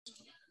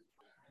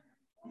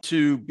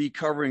To be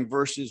covering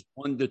verses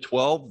 1 to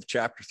 12 of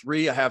chapter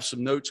 3. I have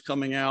some notes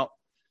coming out.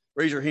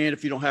 Raise your hand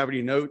if you don't have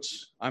any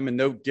notes. I'm a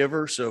note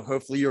giver, so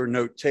hopefully you're a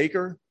note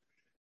taker.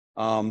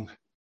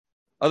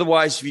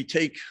 Otherwise, if you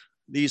take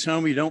these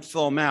home, you don't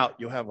fill them out,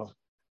 you'll have a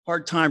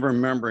hard time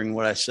remembering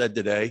what I said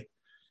today.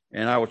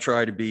 And I will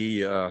try to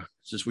be,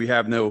 since we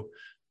have no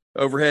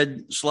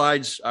overhead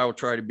slides, I will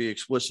try to be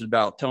explicit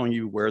about telling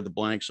you where the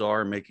blanks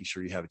are and making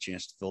sure you have a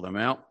chance to fill them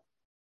out.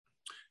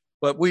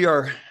 But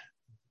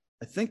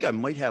I think I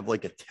might have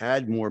like a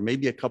tad more,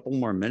 maybe a couple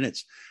more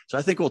minutes. So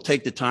I think we'll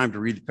take the time to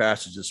read the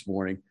passage this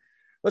morning.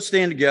 Let's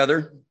stand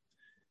together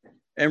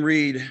and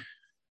read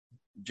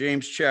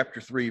James chapter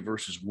 3,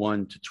 verses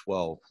 1 to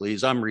 12,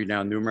 please. I'm reading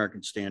now New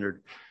American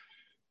Standard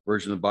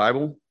Version of the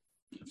Bible.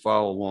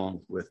 Follow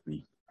along with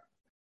me.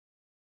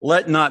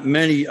 Let not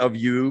many of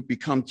you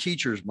become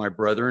teachers, my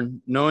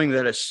brethren, knowing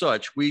that as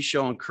such we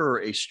shall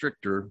incur a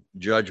stricter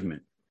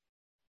judgment.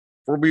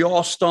 For we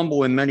all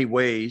stumble in many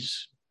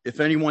ways. If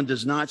anyone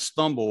does not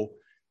stumble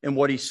in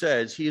what he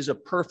says, he is a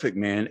perfect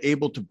man,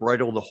 able to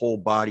bridle the whole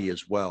body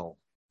as well.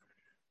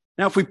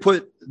 Now, if we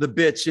put the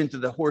bits into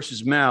the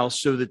horses' mouths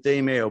so that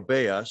they may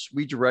obey us,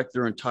 we direct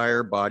their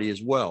entire body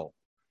as well.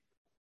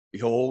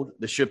 Behold,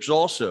 the ships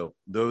also,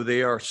 though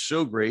they are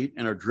so great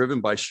and are driven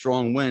by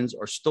strong winds,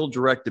 are still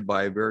directed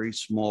by a very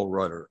small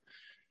rudder,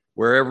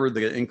 wherever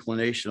the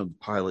inclination of the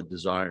pilot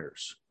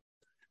desires.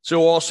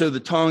 So also the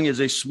tongue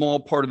is a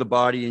small part of the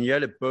body, and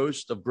yet it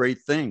boasts of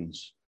great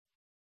things.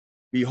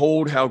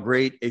 Behold, how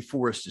great a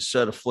forest is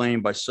set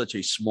aflame by such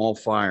a small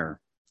fire.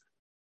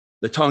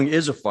 The tongue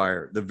is a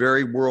fire, the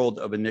very world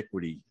of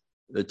iniquity.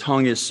 The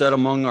tongue is set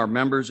among our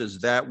members as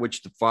that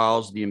which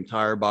defiles the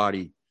entire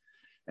body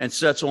and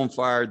sets on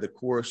fire the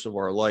course of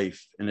our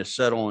life and is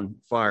set on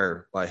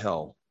fire by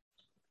hell.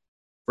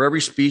 For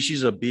every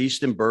species of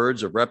beasts and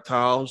birds, of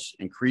reptiles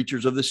and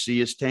creatures of the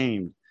sea is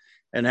tamed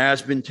and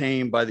has been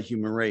tamed by the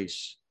human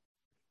race.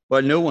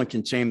 But no one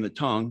can tame the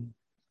tongue.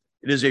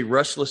 It is a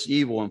restless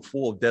evil and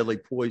full of deadly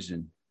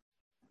poison.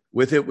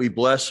 With it we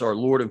bless our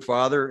Lord and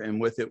Father, and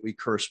with it we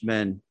curse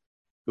men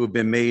who have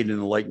been made in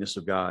the likeness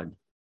of God.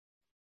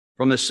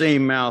 From the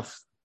same mouth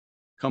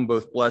come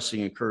both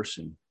blessing and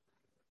cursing.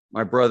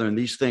 My brethren,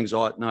 these things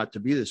ought not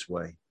to be this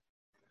way.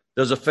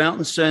 Does a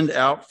fountain send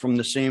out from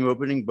the same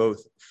opening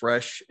both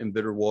fresh and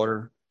bitter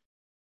water?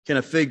 Can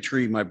a fig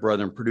tree, my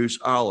brethren, produce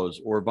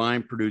olives, or a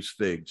vine produce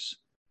figs?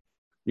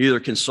 Neither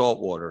can salt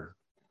water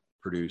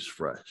produce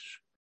fresh.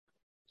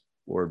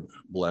 Lord,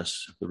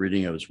 bless the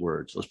reading of his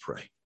words. Let's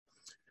pray.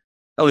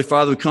 Heavenly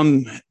Father, we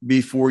come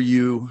before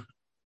you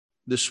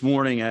this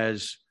morning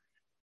as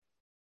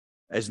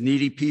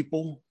needy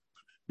people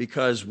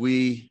because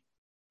we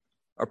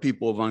are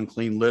people of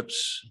unclean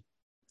lips.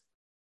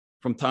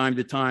 From time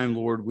to time,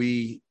 Lord,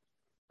 we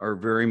are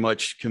very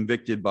much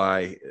convicted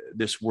by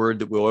this word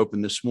that we'll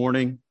open this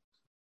morning.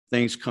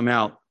 Things come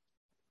out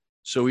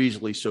so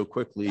easily, so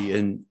quickly,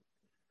 and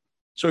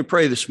so we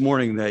pray this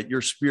morning that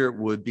your Spirit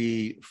would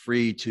be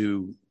free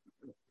to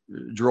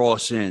draw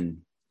us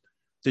in,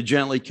 to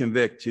gently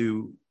convict,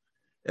 to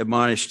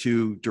admonish,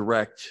 to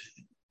direct,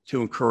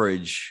 to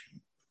encourage.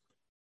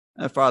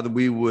 And Father,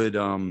 we would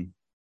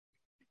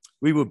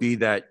be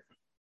that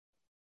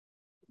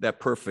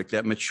perfect,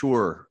 that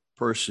mature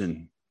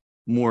person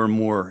more and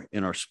more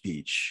in our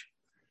speech.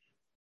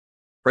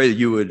 Pray that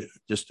you would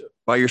just,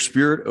 by your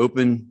Spirit,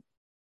 open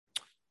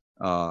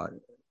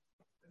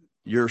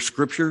your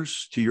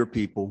scriptures to your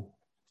people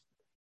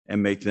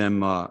and make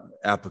them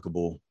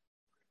applicable.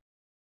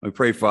 We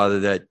pray, Father,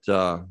 that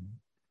the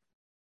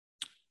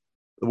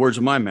words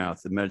of my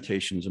mouth, the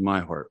meditations of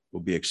my heart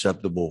will be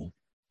acceptable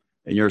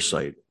in your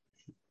sight.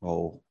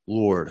 Oh,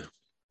 Lord,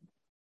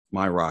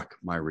 my rock,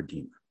 my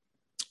redeemer.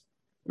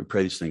 We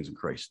pray these things in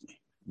Christ's name.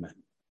 Amen.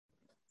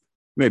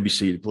 You may be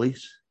seated,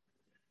 please.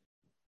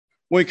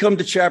 When we come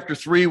to chapter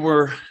 3,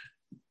 we're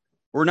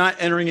not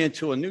entering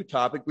into a new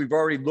topic. We've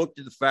already looked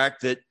at the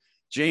fact that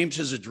James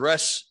has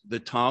addressed the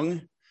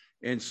tongue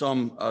in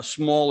some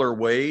smaller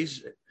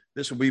ways.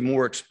 This will be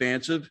more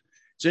expansive.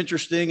 It's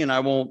interesting, and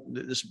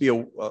this will be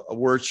a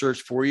word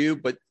search for you,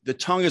 but the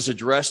tongue is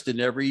addressed in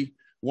every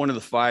one of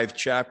the 5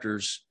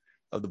 chapters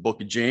of the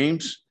book of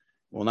James.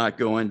 We'll not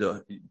go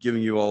into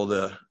giving you all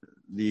the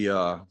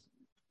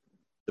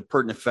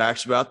pertinent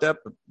facts about that,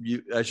 but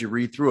as you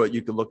read through it,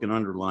 you can look and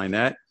underline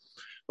that.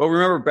 But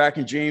remember, back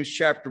in James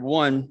chapter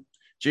 1,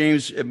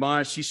 James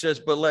admonished, he says,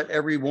 but let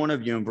every one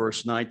of you, in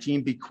verse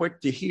 19, be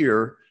quick to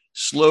hear,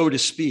 slow to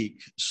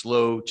speak,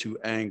 slow to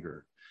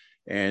anger.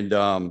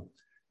 And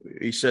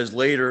he says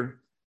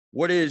later,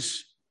 what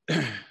is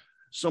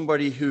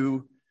somebody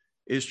who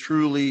is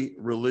truly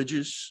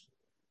religious?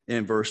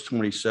 In verse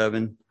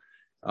 27,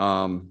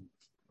 I'm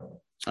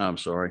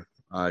sorry,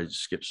 I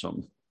skipped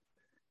something.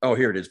 Oh,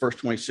 here it is, verse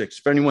 26.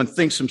 If anyone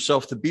thinks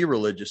himself to be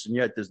religious and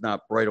yet does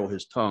not bridle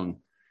his tongue,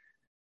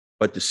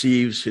 but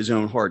deceives his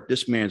own heart,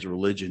 this man's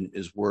religion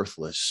is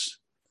worthless.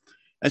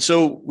 And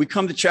so we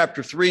come to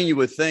chapter 3, and you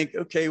would think,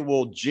 okay,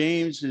 well,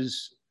 James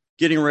is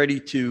getting ready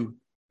to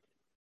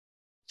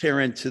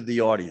tear into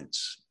the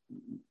audience.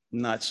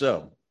 Not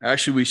so.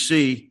 Actually, we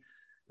see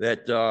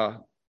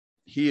that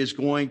he is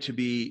going to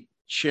be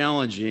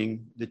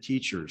challenging the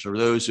teachers or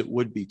those that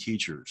would be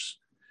teachers.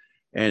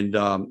 And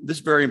this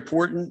is very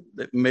important.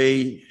 That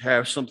may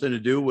have something to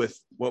do with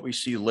what we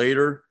see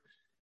later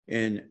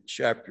in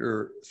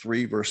chapter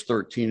 3, verse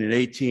 13 and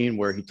 18,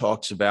 where he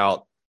talks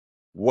about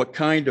what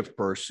kind of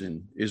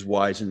person is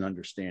wise and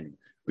understanding.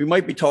 We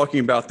might be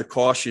talking about the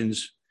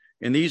cautions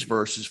in these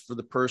verses for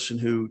the person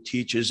who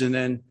teaches, and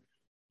then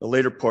the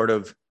later part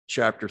of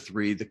chapter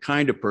 3, the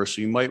kind of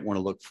person you might want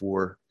to look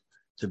for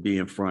to be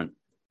in front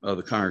of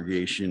the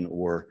congregation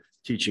or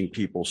teaching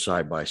people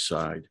side by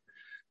side.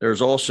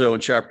 There's also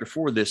in chapter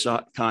 4 this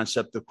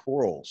concept of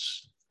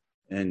quarrels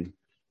and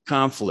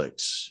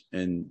conflicts,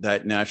 and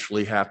that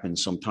naturally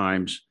happens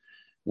sometimes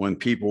when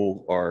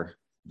people are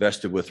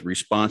vested with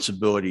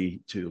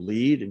responsibility to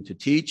lead and to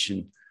teach,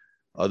 and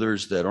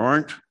others that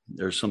aren't.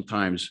 There's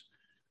sometimes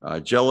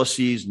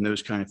jealousies and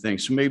those kind of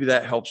things. So maybe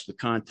that helps the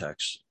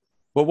context.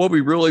 But what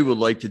we really would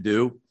like to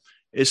do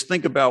is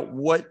think about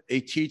what a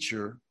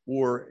teacher,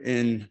 or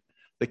in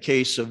the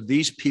case of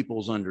these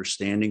people's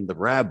understanding, the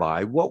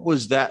rabbi, what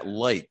was that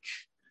like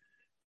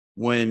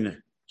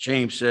when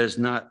James says,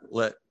 not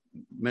let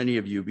many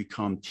of you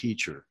become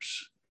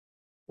teachers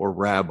or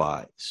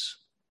rabbis?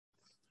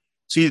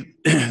 See,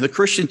 the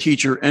Christian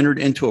teacher entered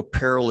into a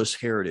perilous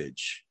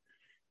heritage.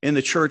 In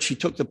the church, he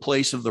took the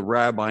place of the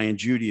rabbi in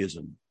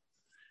Judaism.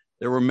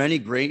 There were many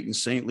great and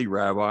saintly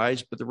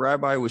rabbis, but the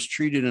rabbi was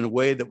treated in a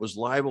way that was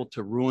liable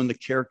to ruin the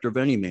character of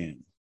any man.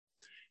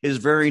 His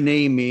very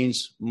name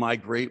means my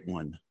great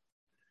one.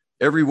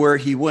 Everywhere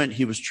he went,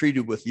 he was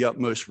treated with the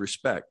utmost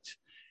respect.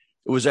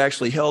 It was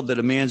actually held that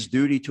a man's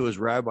duty to his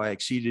rabbi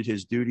exceeded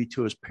his duty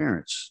to his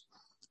parents,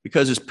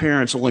 because his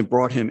parents only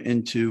brought him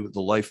into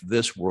the life of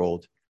this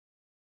world,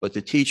 but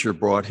the teacher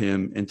brought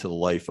him into the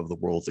life of the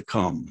world to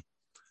come.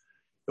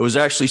 It was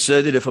actually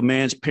said that if a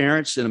man's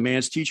parents and a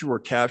man's teacher were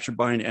captured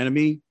by an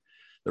enemy,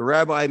 the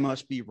rabbi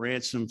must be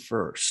ransomed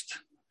first.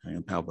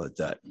 How about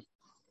that?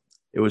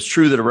 It was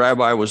true that a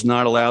rabbi was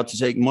not allowed to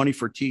take money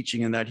for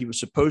teaching, and that he was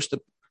supposed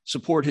to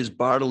support his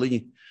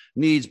bodily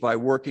needs by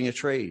working a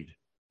trade.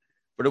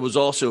 But it was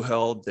also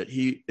held that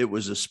it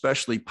was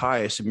especially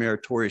pious and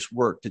meritorious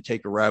work to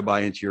take a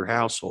rabbi into your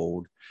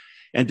household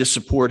and to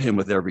support him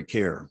with every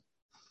care.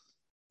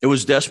 It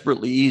was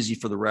desperately easy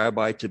for the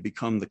rabbi to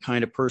become the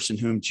kind of person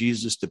whom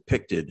Jesus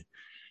depicted: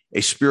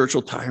 a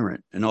spiritual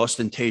tyrant, an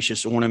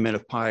ostentatious ornament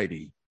of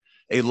piety,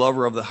 a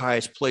lover of the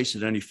highest place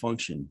at any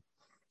function,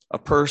 a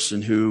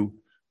person who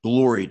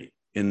gloried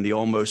in the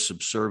almost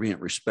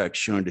subservient respect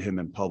shown to him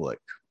in public.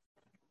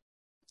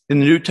 In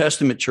the New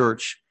Testament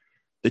church,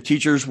 the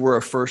teachers were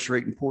of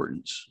first-rate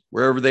importance.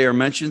 Wherever they are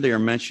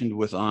mentioned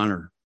with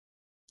honor.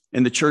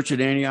 In the church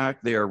at Antioch,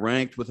 they are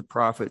ranked with the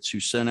prophets who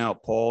sent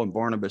out Paul and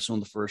Barnabas on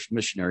the first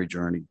missionary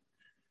journey.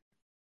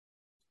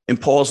 In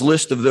Paul's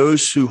list of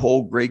those who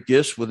hold great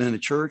gifts within the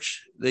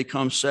church, they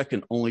come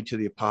second only to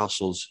the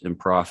apostles and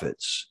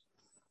prophets.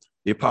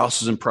 The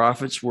apostles and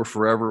prophets were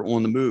forever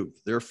on the move.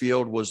 Their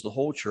field was the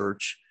whole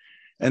church,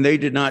 and they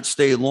did not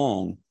stay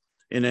long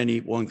in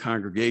any one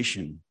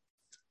congregation.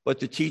 But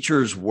the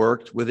teachers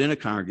worked within a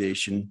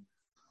congregation,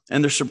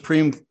 and their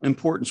supreme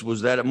importance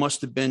was that it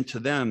must have been to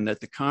them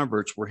that the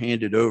converts were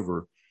handed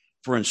over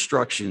for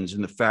instructions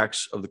in the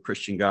facts of the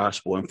Christian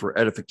gospel and for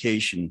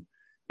edification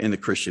in the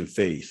Christian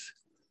faith.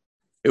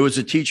 It was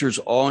the teacher's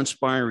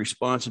awe-inspiring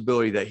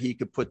responsibility that he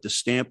could put the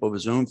stamp of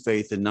his own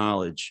faith and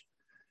knowledge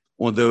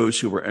on those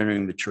who were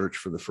entering the church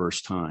for the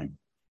first time.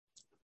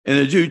 In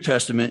the New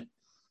Testament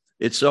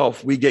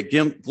itself, we get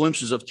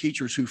glimpses of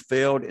teachers who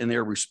failed in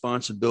their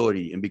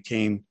responsibility and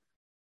became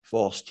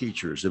false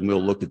teachers, and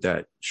we'll look at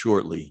that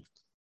shortly.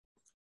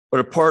 But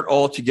apart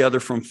altogether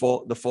from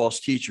the false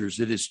teachers,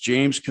 it is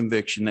James'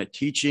 conviction that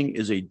teaching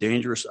is a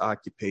dangerous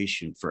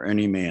occupation for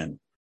any man.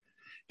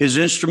 His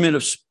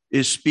instrument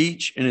is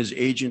speech, and his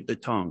agent the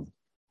tongue.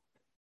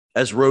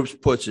 As Ropes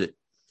puts it,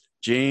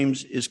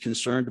 James is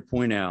concerned to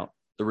point out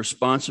the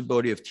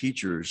responsibility of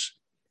teachers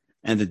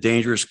and the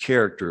dangerous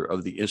character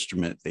of the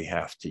instrument they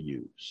have to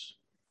use.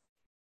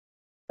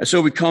 And so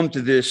we come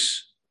to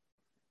this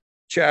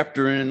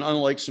chapter, and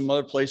unlike some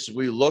other places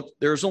we look,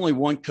 there's only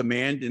one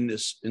command in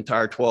this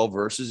entire 12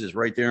 verses. Is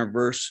right there in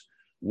verse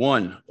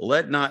 1.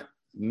 Let not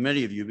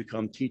many of you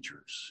become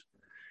teachers.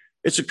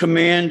 It's a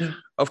command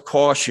of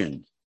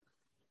caution,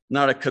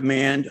 not a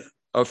command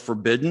of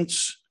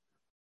forbiddance,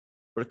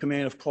 but a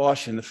command of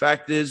caution. The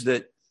fact is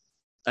that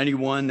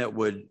anyone that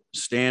would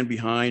stand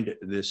behind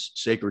this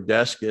sacred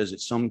desk, as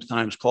it's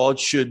sometimes called,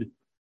 should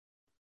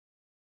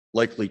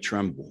likely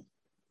tremble.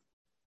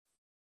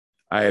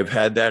 I have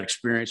had that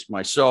experience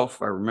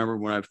myself. I remember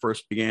when I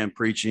first began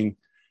preaching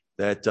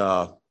that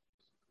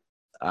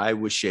I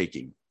was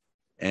shaking,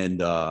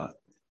 and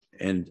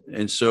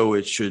so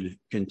it should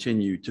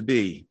continue to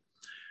be.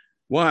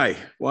 Why?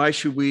 Why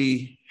should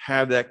we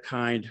have that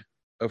kind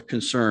of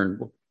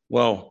concern?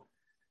 Well,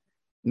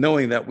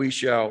 knowing that we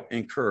shall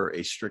incur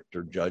a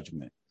stricter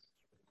judgment.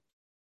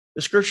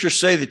 The scriptures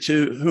say that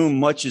to whom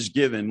much is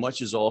given,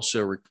 much is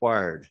also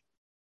required.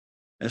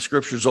 And the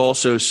scriptures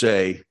also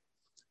say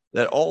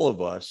that all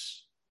of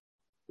us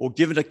will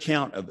give an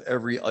account of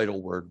every idle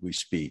word we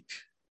speak.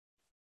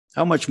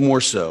 How much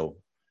more so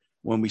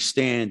when we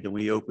stand and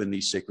we open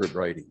these sacred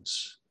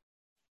writings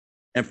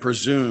and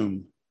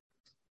presume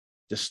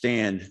to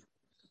stand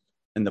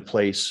in the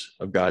place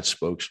of God's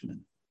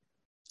spokesman.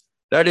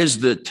 That is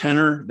the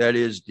tenor, that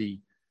is the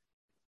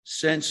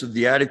sense of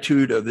the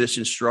attitude of this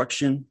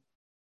instruction.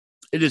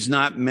 It is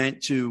not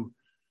meant to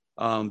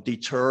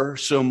deter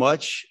so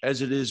much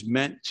as it is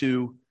meant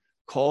to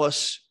call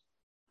us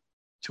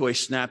to a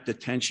snapped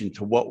attention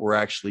to what we're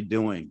actually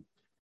doing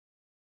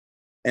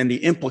and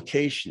the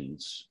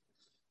implications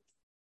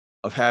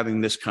of having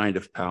this kind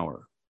of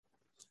power.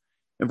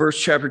 In verse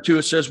chapter 2,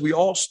 it says, we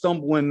all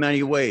stumble in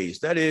many ways.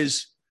 That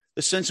is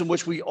the sense in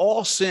which we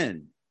all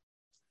sin.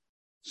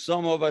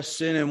 Some of us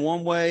sin in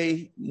one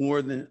way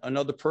more than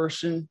another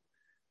person,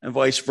 and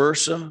vice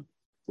versa.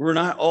 We're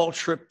not all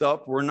tripped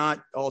up. We're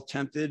not all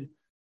tempted.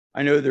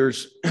 I know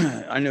there's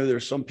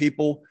some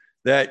people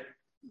that,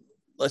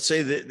 let's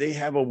say that they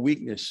have a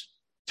weakness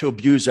to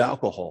abuse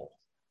alcohol.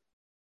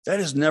 That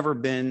has never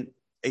been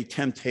a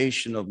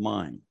temptation of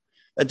mine.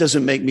 That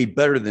doesn't make me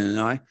better than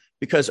I,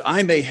 because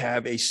I may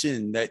have a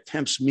sin that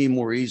tempts me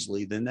more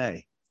easily than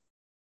they.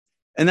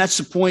 And that's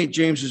the point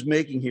James is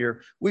making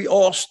here. We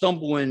all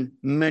stumble in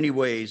many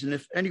ways. And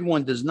if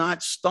anyone does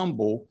not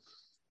stumble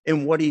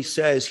in what he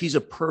says, he's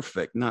a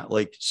perfect, not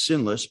like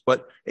sinless,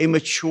 but a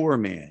mature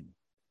man,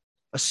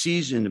 a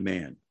seasoned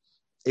man,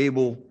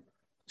 able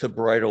to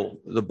bridle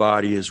the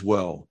body as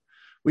well.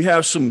 We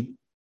have some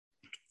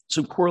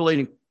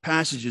correlating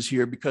passages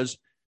here because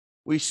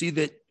we see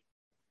that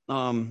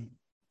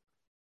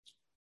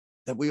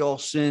that we all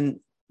sin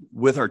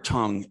with our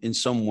tongue in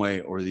some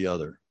way or the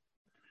other.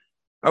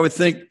 I would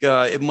think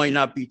it might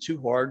not be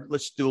too hard.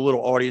 Let's do a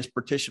little audience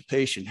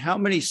participation. How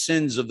many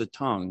sins of the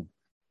tongue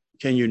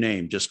can you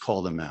name? Just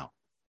call them out.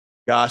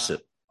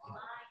 Gossip,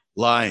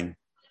 lying,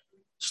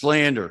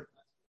 slander,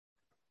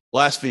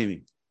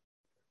 blaspheming,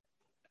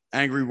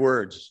 angry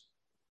words.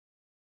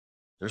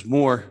 There's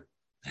more.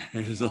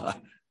 There's a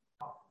lot.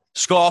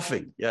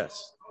 Scoffing,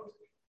 yes.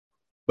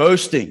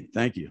 Boasting,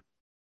 thank you.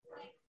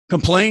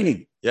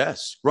 Complaining,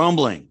 yes.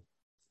 Grumbling.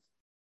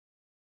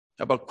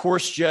 How about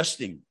coarse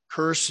jesting,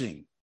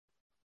 cursing?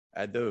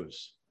 Add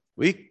those.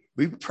 We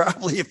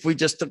probably, if we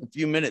just took a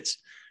few minutes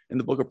in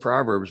the book of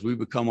Proverbs, we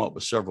would come up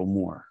with several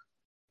more.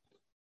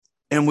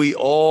 And we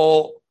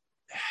all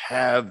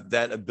have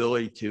that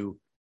ability to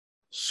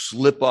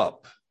slip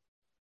up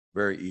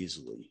very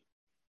easily.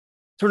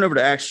 Turn over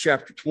to Acts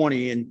chapter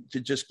 20 and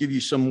to just give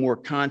you some more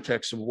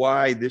context of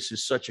why this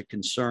is such a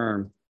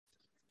concern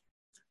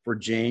for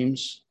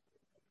James.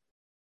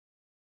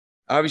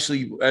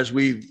 Obviously, as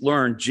we've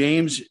learned,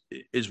 James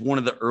is one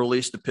of the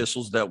earliest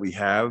epistles that we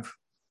have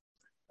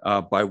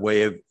by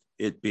way of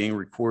it being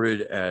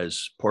recorded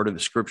as part of the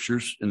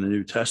scriptures in the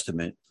New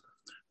Testament.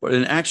 But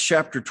in Acts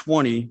chapter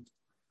 20,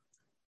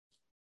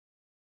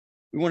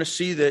 we want to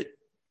see that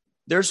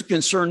there's a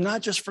concern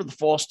not just for the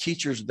false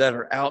teachers that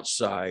are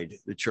outside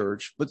the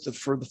church, but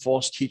for the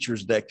false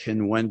teachers that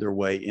can wend their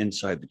way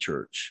inside the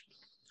church.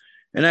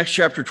 In Acts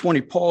chapter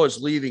 20, Paul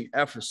is leaving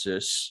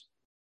Ephesus,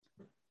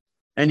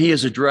 and he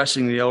is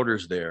addressing the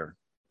elders there.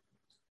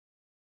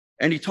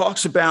 And he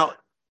talks about,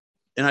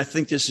 and I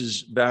think this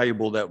is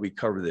valuable that we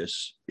cover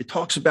this, it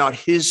talks about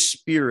his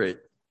spirit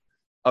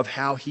of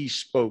how he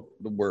spoke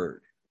the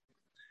word.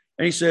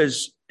 And he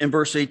says in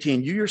verse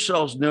 18, you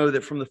yourselves know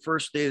that from the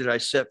first day that I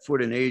set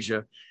foot in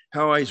Asia,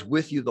 how I was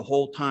with you the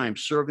whole time,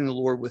 serving the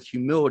Lord with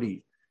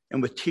humility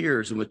and with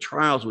tears and with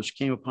trials which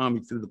came upon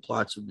me through the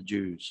plots of the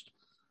Jews.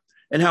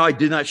 And how I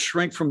did not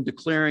shrink from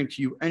declaring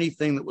to you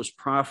anything that was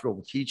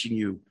profitable, teaching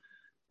you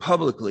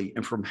publicly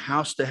and from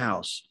house to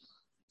house,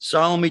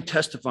 solemnly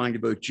testifying to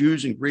both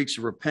Jews and Greeks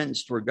of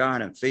repentance toward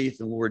God and faith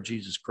in the Lord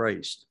Jesus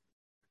Christ.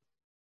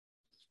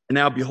 And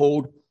now,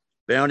 behold,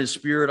 bound in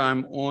spirit,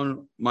 I'm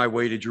on my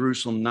way to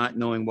Jerusalem, not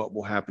knowing what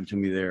will happen to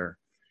me there,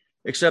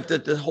 except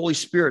that the Holy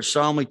Spirit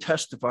solemnly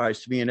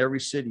testifies to me in every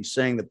city,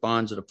 saying that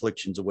bonds and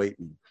afflictions await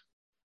me.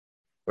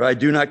 But I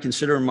do not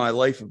consider my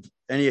life of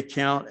any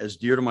account as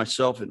dear to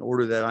myself, in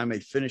order that I may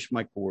finish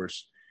my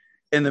course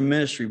in the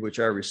ministry which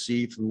I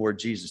received from the Lord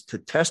Jesus, to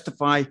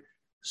testify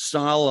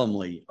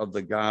solemnly of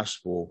the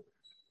gospel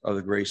of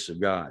the grace of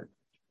God.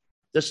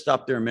 Just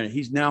stop there a minute.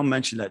 He's now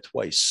mentioned that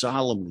twice,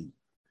 solemnly.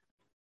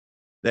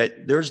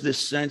 That there's this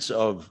sense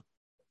of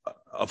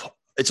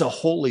it's a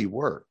holy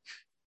work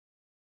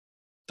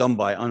done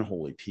by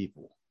unholy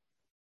people.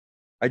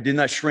 I did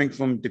not shrink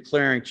from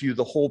declaring to you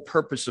the whole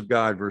purpose of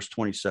God, verse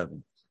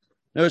 27.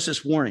 Notice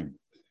this warning.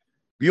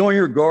 Be on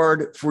your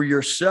guard for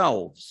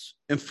yourselves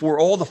and for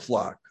all the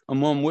flock,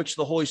 among which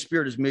the Holy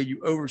Spirit has made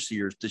you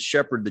overseers to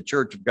shepherd the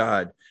church of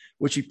God,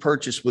 which he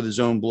purchased with his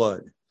own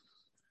blood.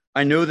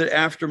 I know that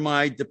after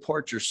my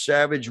departure,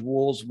 savage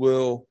wolves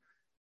will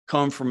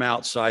come from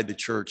outside the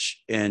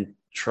church and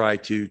try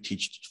to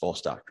teach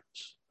false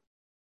doctrines.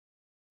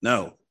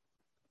 No,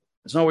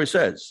 that's not what he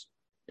says.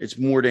 It's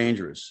more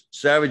dangerous.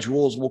 Savage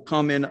wolves will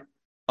come in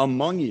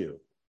among you.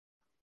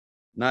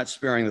 not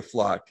sparing the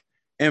flock.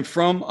 And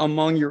from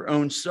among your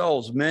own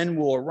selves, men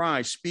will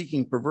arise,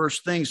 speaking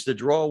perverse things to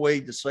draw away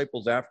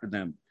disciples after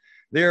them.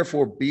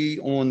 Therefore, be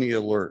on the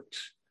alert,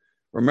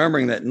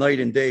 remembering that night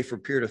and day for a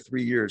period of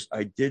 3 years,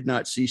 I did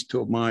not cease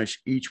to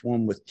admonish each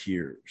one with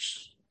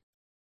tears.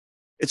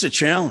 It's a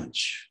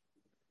challenge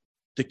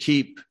to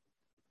keep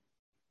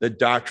the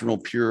doctrinal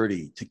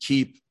purity, to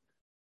keep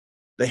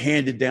the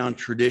handed down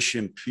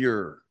tradition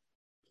pure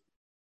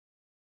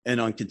and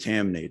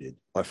uncontaminated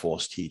by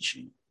false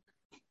teaching.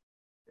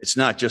 It's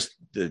not just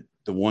the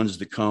ones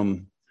that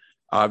come,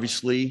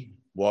 obviously,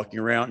 walking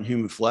around in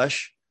human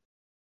flesh.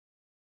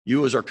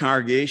 You as our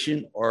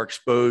congregation are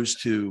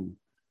exposed to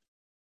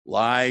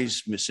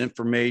lies,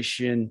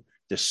 misinformation,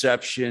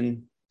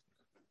 deception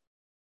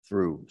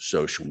through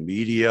social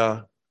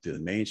media, through the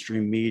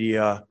mainstream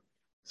media,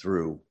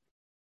 through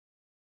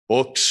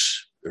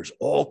books. There's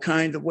all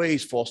kinds of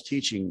ways false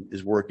teaching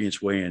is working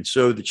its way in.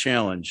 So the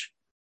challenge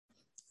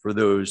for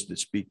those that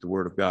speak the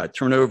word of God.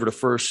 Turn over to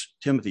 1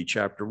 Timothy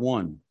chapter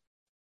 1.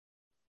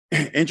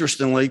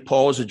 Interestingly,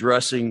 Paul is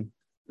addressing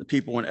the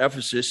people in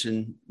Ephesus,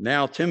 and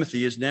now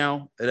Timothy is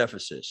now at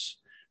Ephesus.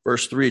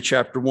 Verse 3 of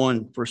chapter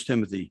 1, 1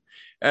 Timothy.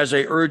 As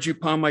I urge you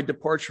upon my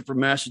departure from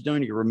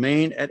Macedonia,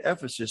 remain at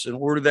Ephesus in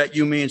order that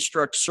you may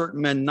instruct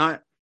certain men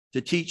not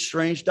to teach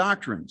strange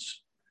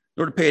doctrines,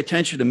 nor to pay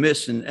attention to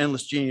myths and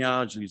endless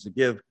genealogies that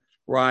give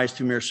rise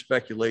to mere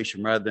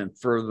speculation rather than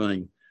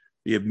furthering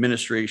the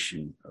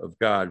administration of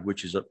God,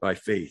 which is by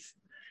faith.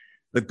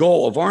 The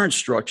goal of our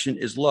instruction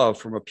is love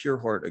from a pure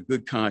heart, a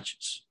good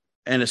conscience,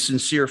 and a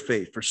sincere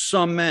faith. For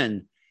some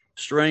men,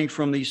 straying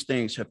from these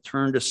things, have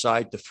turned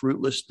aside to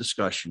fruitless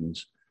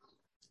discussions,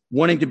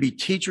 wanting to be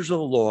teachers of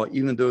the law,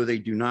 even though they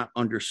do not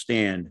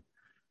understand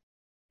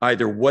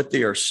either what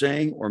they are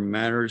saying or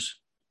matters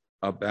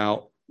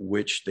about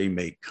which they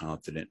make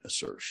confident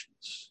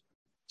assertions.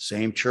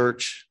 Same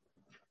church,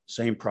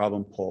 same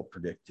problem Paul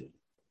predicted.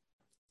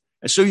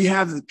 And so you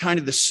have kind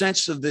of the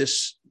sense of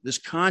this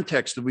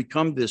context that we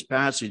come to this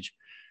passage.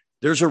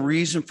 There's a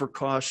reason for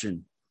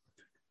caution.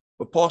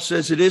 But Paul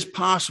says it is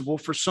possible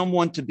for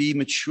someone to be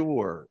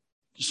mature,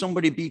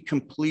 somebody be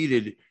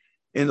completed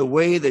in the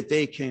way that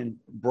they can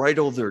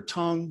bridle their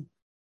tongue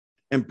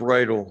and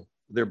bridle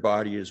their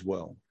body as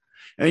well.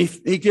 And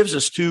he gives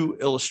us two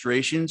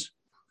illustrations.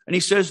 And he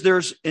says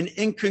there's an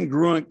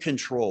incongruent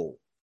control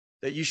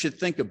that you should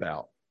think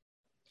about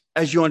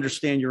as you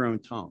understand your own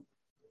tongue.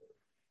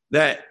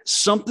 That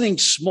something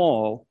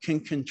small can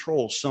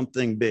control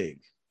something big.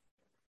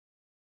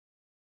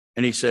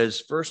 And he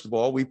says, first of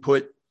all, we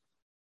put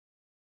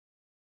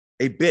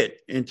a bit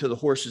into the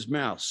horse's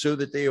mouth so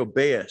that they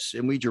obey us,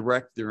 and we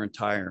direct their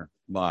entire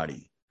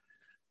body.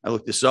 I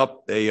looked this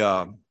up.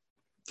 A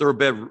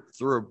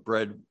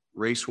thoroughbred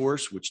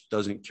racehorse, which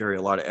doesn't carry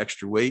a lot of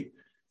extra weight,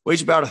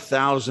 weighs about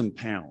 1,000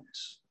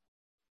 pounds.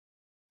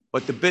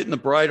 But the bit in the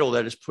bridle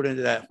that is put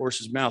into that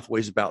horse's mouth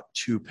weighs about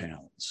 2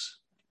 pounds.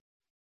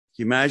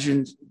 Can you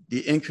imagine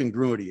the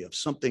incongruity of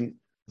something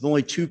with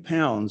only 2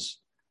 pounds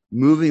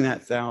moving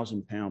that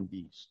 1,000-pound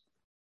beast?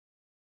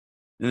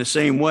 In the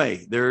same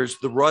way, there's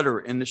the rudder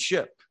in the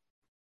ship.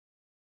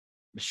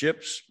 The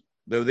ships,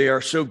 though they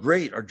are so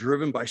great, are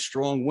driven by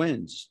strong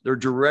winds. They're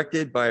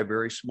directed by a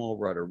very small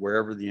rudder,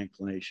 wherever the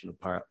inclination of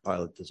the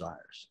pilot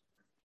desires.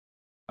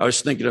 I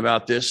was thinking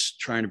about this,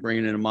 trying to bring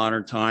it into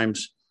modern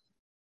times.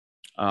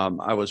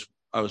 I was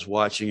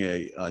watching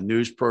a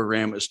news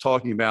program that was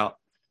talking about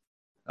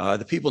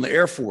the people in the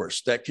Air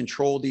Force that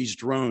control these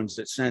drones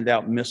that send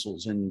out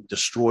missiles and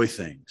destroy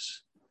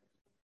things.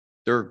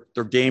 They're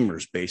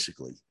gamers,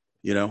 basically.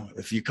 You know,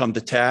 if you come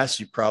to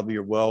task, you probably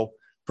are well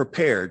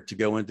prepared to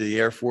go into the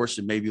Air Force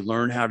and maybe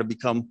learn how to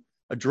become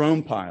a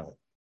drone pilot.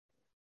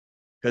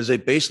 Because they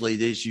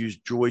just use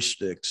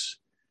joysticks,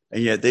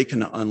 and yet they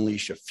can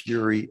unleash a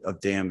fury of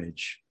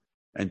damage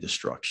and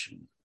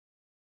destruction.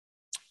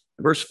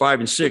 In verse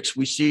 5 and 6,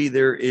 we see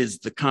there is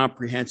the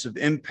comprehensive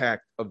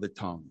impact of the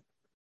tongue.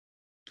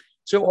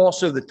 So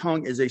also the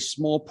tongue is a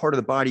small part of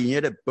the body, and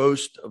yet it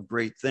boasts of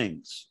great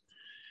things.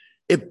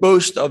 It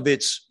boasts of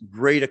its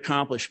great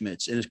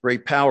accomplishments and its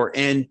great power.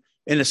 And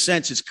in a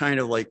sense, it's kind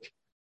of like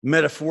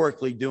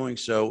metaphorically doing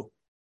so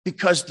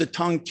because the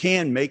tongue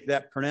can make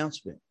that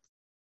pronouncement.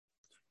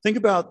 Think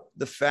about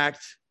the fact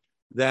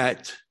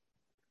that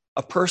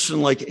a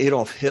person like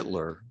Adolf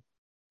Hitler,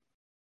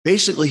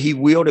 basically he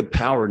wielded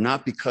power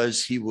not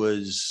because he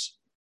was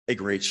a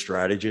great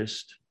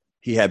strategist.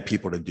 He had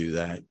people to do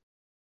that.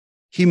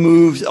 He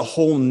moved a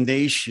whole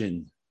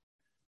nation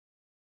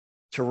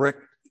to wreak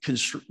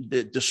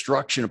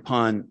destruction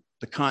upon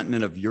the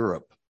continent of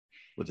Europe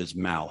with his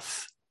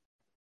mouth.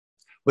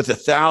 With the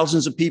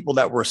thousands of people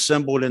that were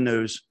assembled in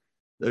those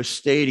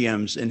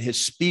stadiums and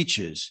his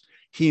speeches,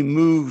 he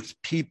moved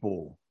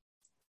people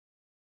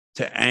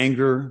to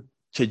anger,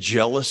 to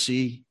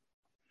jealousy,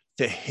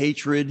 to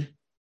hatred,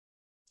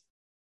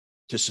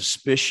 to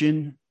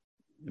suspicion,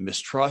 and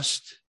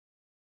mistrust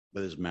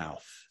with his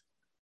mouth.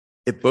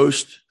 It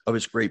boasts of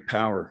its great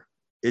power.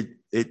 It's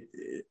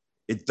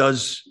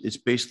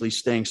basically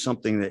saying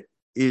something that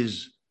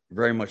is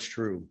very much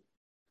true.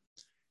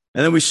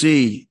 And then we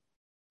see,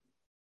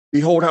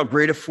 behold how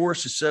great a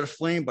forest is set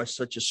aflame by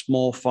such a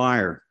small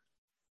fire.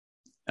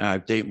 I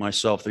date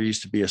myself. There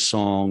used to be a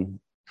song,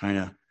 kind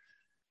of a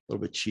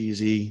little bit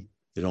cheesy.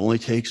 It only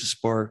takes a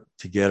spark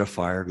to get a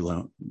fire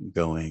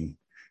going.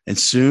 And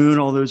soon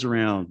all those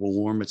around will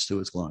warm it to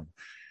its glowing.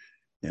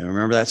 Yeah,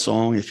 remember that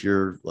song if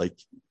you're like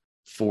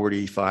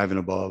 45 and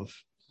above?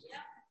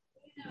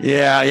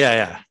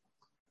 Yeah.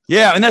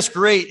 Yeah, and that's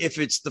great if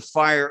it's the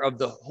fire of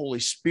the Holy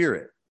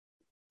Spirit.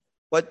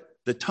 But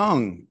the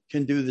tongue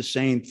can do the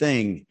same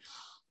thing.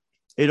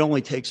 It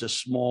only takes a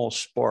small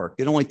spark.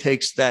 It only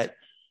takes that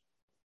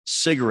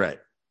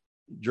cigarette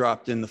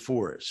dropped in the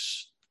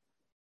forest.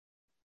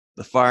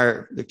 The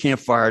fire, the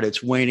campfire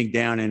that's waning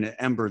down in an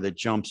ember that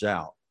jumps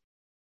out.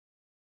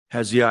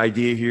 Has the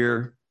idea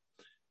here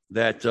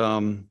that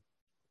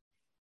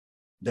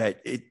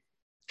that it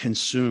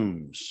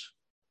consumes.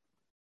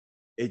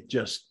 It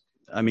just,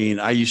 I mean,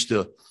 I used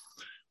to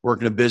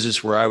work in a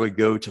business where I would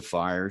go to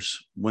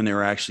fires when they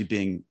were actually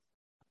being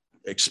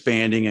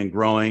expanding and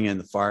growing, and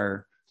the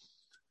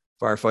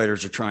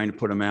firefighters are trying to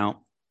put them out.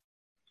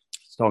 I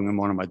was talking to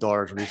one of my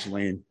daughters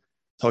recently and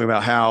talking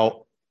about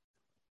how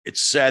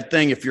it's a sad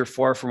thing if you're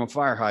far from a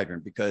fire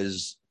hydrant,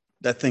 because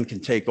that thing can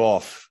take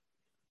off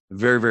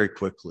very, very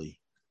quickly.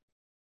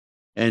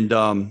 And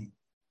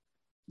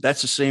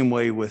that's the same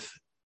way with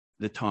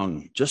the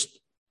tongue. Just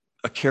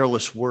a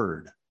careless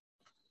word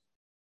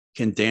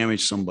can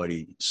damage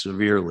somebody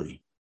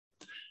severely.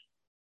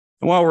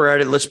 And while we're at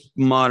it, let's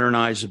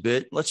modernize a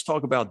bit. Let's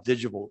talk about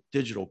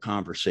digital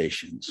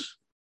conversations.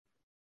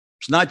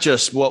 It's not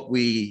just what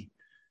we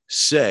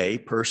say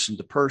person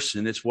to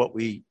person, it's what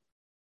we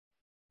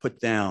put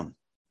down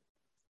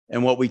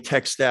and what we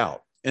text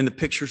out and the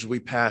pictures we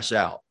pass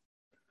out.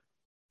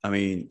 I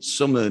mean,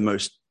 some of the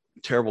most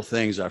terrible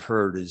things I've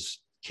heard is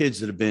kids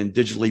that have been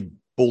digitally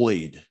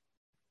bullied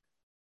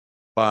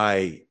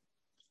by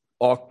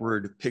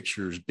awkward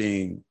pictures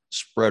being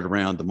spread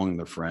around among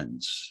their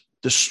friends,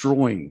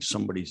 destroying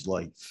somebody's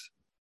life.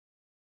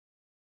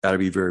 Got to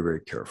be very,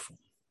 very careful.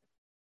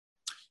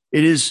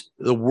 It is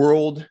the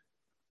world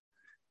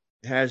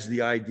has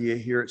the idea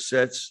here. It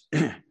sets,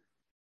 it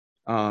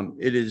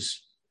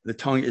is, the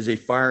tongue is a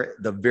fire,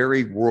 the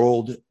very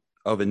world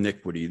of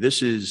iniquity.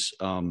 This is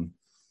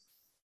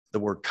the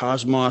word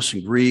cosmos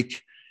in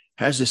Greek,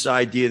 has this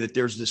idea that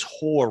there's this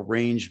whole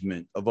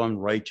arrangement of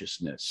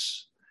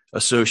unrighteousness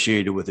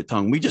associated with the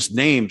tongue. We just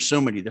named so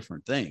many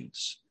different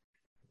things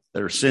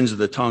that are sins of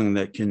the tongue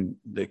that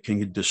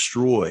can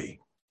destroy.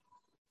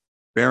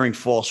 Bearing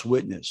false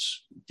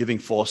witness, giving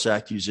false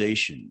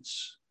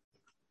accusations,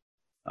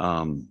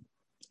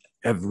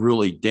 have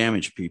really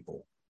damaged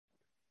people.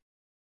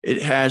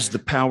 It has the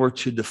power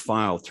to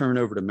defile. Turn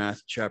over to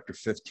Matthew chapter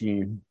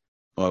 15.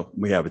 Well,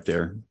 we have it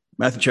there.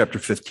 Matthew chapter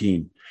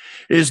 15.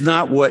 It is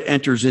not what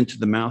enters into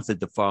the mouth that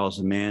defiles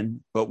a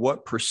man, but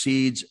what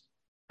proceeds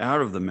out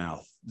of the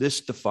mouth.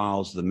 This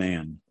defiles the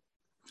man.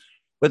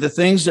 But the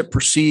things that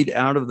proceed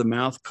out of the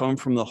mouth come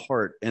from the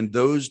heart, and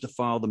those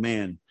defile the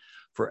man.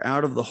 For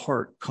out of the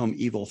heart come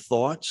evil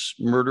thoughts,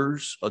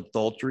 murders,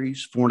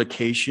 adulteries,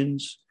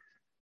 fornications,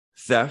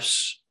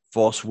 thefts,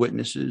 false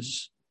witness,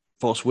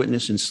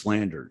 and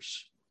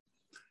slanders.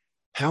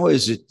 How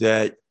is it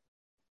that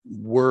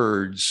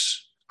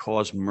words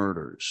cause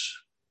murders?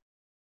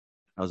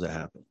 How does that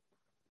happen?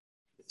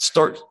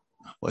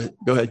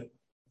 Go ahead.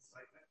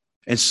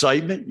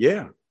 Incitement,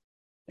 yeah.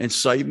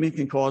 Incitement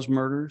can cause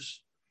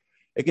murders.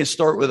 It can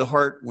start with the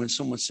heart when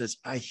someone says,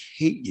 I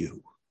hate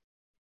you.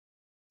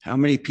 How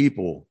many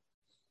people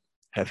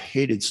have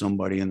hated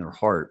somebody in their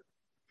heart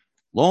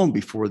long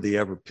before they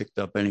ever picked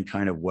up any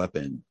kind of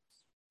weapon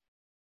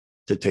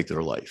to take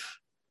their life?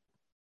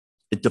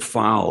 It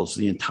defiles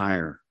the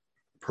entire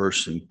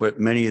person, but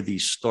many of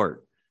these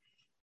start.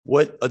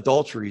 What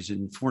adulteries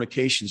and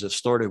fornications have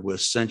started with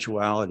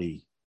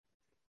sensuality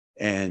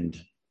and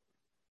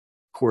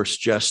coarse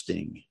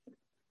jesting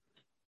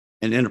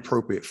and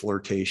inappropriate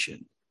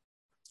flirtation.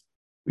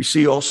 We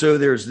see also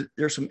there's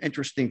some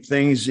interesting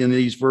things in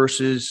these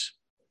verses.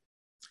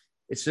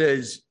 It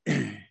says,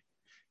 and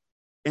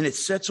it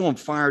sets on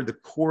fire the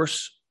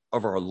course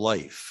of our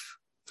life.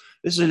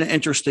 This is an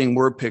interesting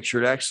word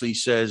picture. It actually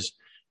says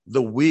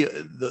the wheel,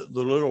 the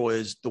literal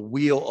is the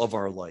wheel of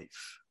our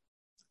life.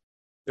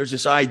 There's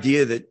this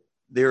idea that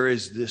there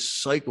is this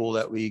cycle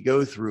that we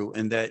go through,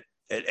 and that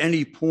at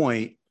any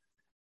point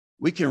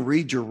we can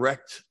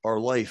redirect our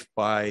life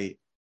by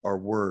our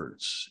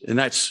words. And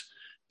that's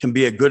can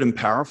be a good and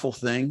powerful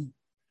thing.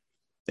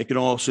 It can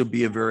also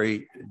be a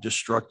very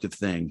destructive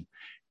thing.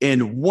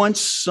 And once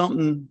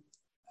something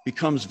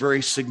becomes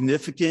very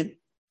significant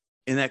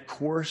in that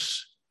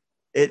course,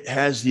 it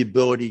has the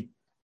ability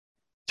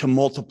to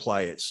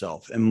multiply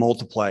itself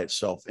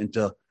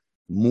into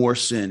more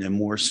sin and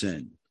more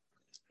sin.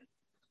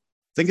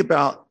 Think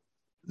about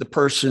the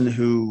person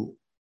who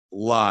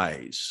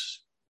lies.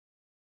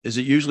 Is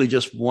it usually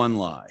just one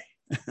lie?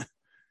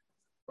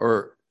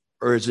 or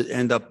does it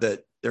end up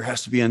that there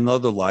has to be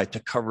another lie to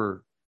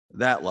cover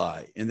that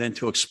lie and then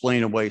to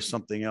explain away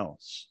something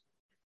else?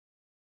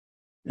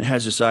 It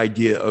has this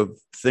idea of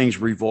things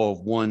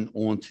revolve one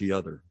onto the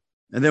other.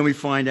 And then we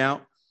find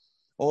out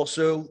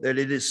also that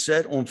it is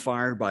set on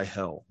fire by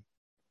hell.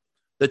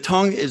 The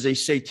tongue is a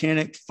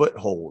satanic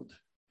foothold.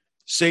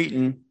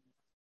 Satan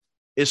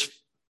is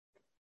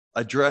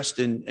addressed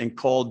and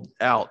called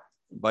out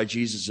by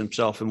Jesus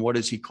himself. And what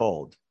is he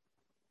called?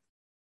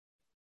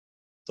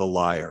 The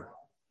liar,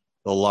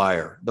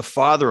 the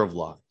father of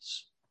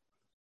lies,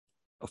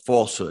 a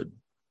falsehood.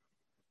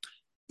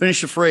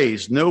 Finish the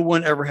phrase. No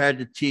one ever had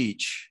to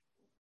teach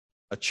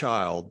a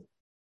child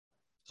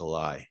to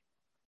lie.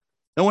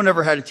 No one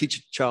ever had to teach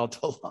a child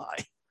to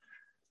lie.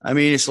 I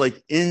mean, it's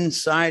like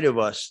inside of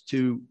us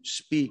to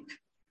speak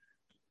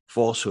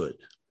falsehood.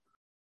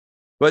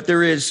 But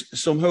there is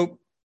some hope.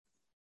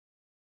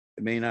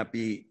 It may not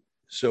be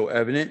so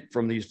evident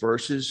from these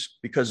verses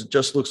because it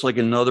just looks like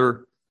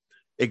another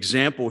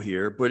example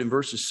here. But in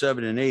verses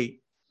 7 and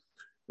 8,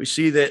 we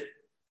see that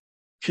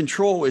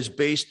control is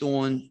based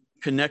on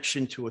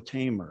connection to a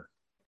tamer.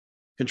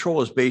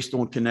 Control is based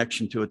on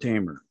connection to a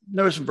tamer.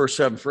 Notice in verse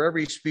 7, for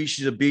every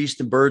species of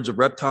beast and birds, of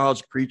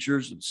reptiles,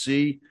 creatures of the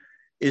sea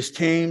is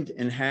tamed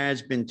and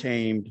has been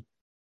tamed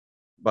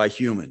by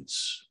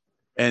humans.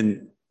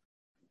 And,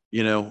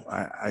 you know,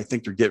 I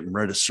think they're getting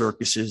rid of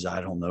circuses.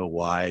 I don't know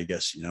why. I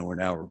guess, we're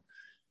now,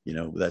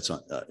 that's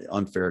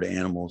unfair to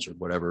animals or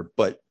whatever.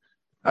 But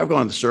I've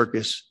gone to the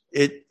circus.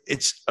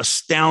 It's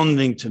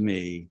astounding to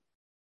me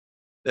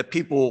that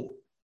people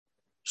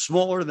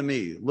smaller than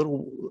me,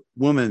 little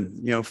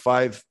women,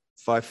 5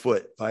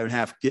 foot,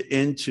 5.5, get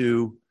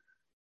into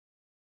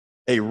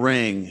a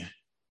ring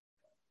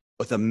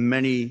with a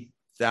many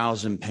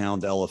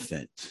 1,000-pound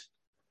elephant,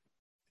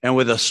 and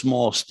with a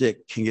small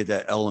stick can get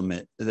that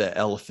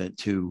elephant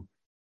to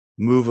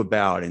move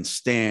about and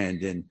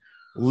stand and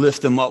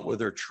lift them up with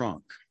their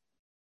trunk.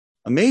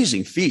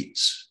 Amazing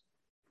feats.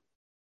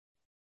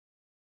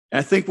 And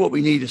I think what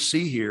we need to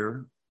see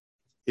here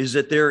is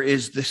that there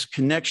is this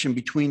connection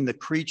between the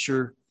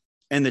creature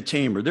and the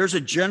tamer. There's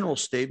a general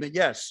statement.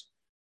 Yes,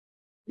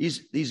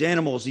 these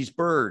animals, these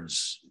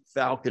birds,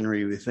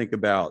 falconry, we think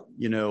about,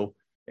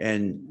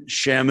 and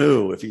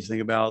shamu, if you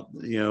think about,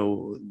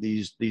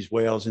 these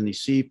whales in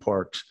these sea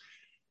parks,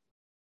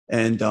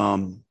 and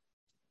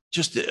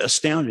just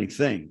astounding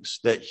things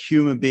that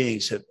human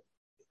beings have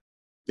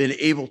been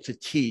able to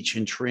teach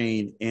and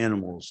train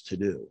animals to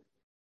do.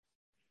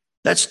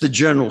 That's the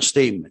general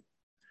statement.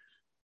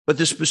 But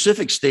the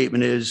specific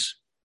statement is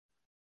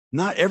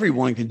not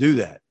everyone can do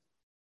that.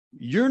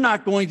 You're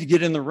not going to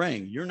get in the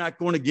ring. You're not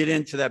going to get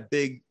into that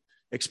big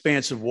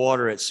expanse of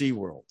water at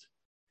SeaWorld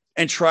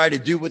and try to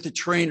do what the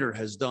trainer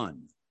has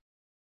done.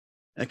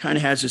 That kind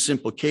of has this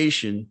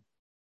implication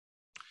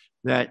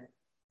that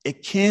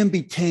it can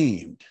be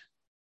tamed.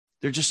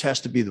 There just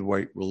has to be the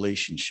right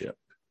relationship.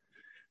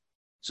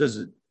 It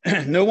says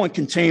that no one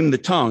can tame the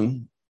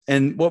tongue.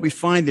 And what we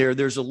find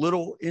there's a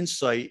little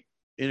insight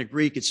in a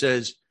Greek. It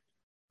says,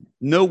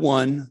 no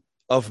one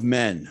of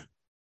men.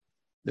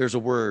 There's a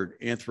word,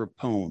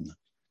 anthropon,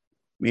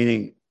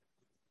 meaning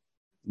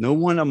no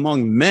one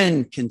among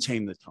men can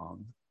tame the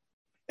tongue.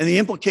 And the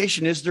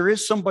implication is there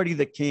is somebody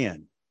that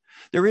can.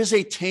 There is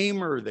a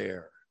tamer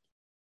there.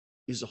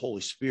 He's the Holy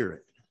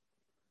Spirit.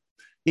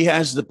 He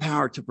has the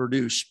power to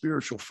produce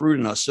spiritual fruit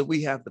in us. So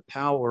we have the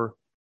power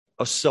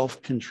of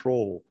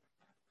self-control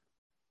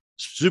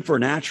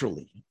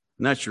supernaturally.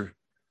 And that's your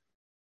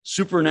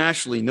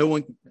supernaturally,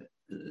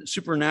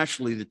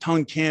 supernaturally, the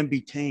tongue can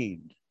be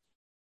tamed.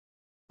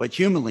 But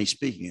humanly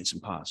speaking, it's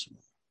impossible.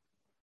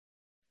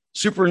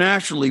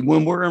 Supernaturally,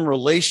 when we're in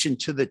relation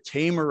to the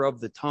tamer of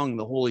the tongue,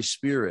 the Holy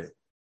Spirit,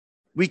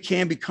 we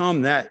can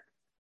become that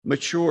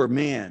mature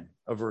man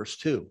of verse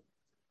 2.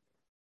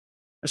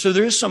 And so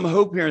there is some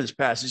hope here in this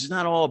passage. It's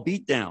not all a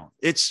beat down.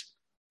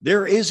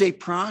 There is a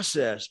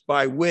process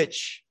by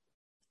which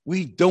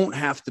we don't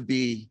have to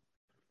be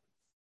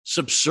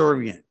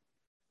subservient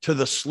to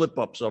the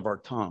slip-ups of our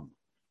tongue,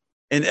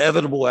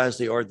 inevitable as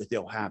they are that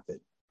they'll happen.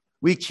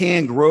 We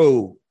can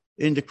grow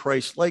into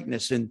Christ's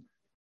likeness and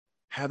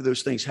have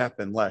those things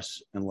happen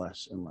less and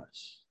less and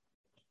less.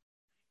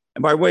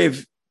 And by way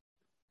of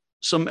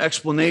some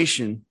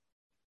explanation,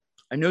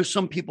 I know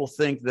some people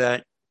think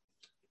that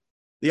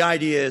the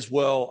idea is,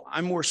 well,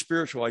 I'm more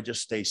spiritual, I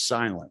just stay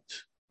silent.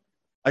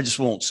 I just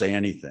won't say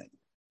anything.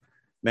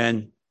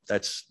 Men,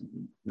 that's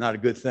not a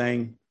good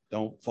thing.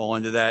 Don't fall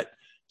into that.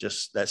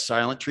 Just that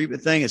silent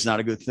treatment thing is not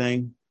a good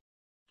thing.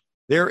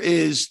 There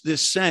is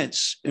this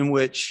sense in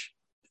which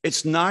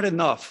it's not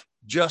enough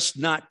just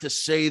not to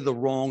say the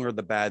wrong or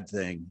the bad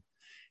thing.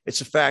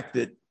 It's a fact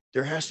that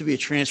there has to be a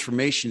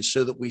transformation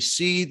so that we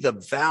see the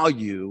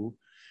value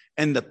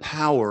and the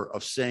power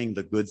of saying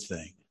the good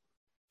thing,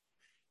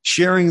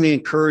 sharing the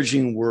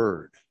encouraging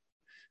word,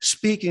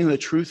 speaking the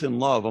truth in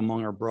love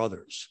among our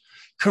brothers,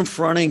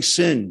 confronting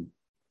sin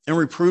and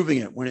reproving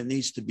it when it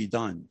needs to be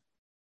done.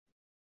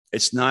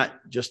 It's not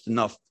just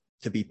enough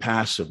to be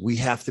passive. We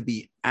have to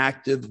be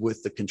active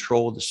with the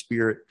control of the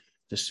Spirit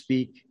to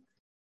speak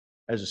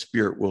as the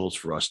Spirit wills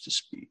for us to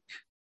speak.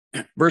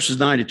 Verses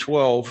 9 to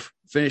 12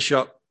 finish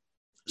up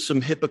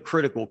some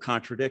hypocritical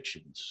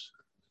contradictions.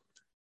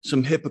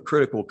 Some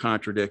hypocritical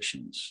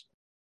contradictions.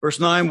 Verse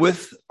 9,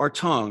 with our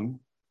tongue,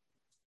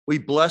 we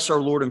bless our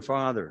Lord and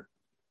Father,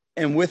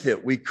 and with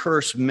it we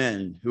curse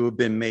men who have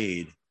been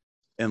made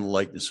in the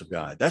likeness of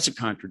God. That's a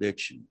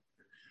contradiction.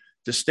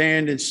 To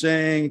stand and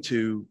sing,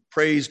 to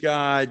praise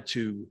God,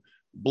 to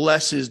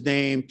bless his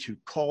name, to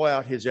call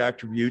out his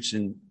attributes,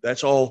 and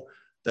that's all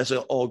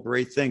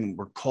great thing.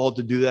 We're called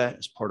to do that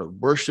as part of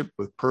worship,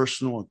 both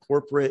personal and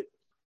corporate.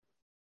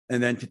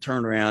 And then to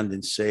turn around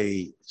and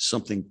say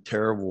something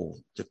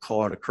terrible, to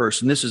call it a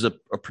curse. And this is a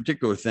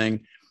particular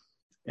thing,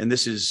 and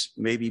this is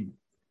maybe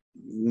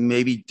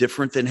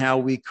different than how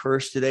we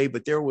curse today,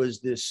 but there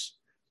was this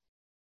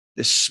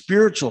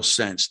spiritual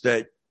sense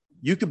that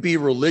you could be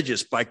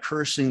religious by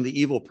cursing the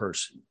evil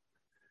person.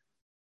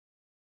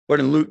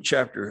 But in Luke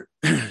chapter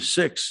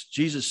 6,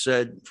 Jesus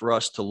said for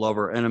us to love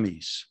our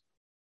enemies,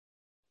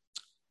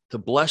 to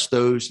bless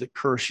those that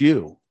curse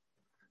you.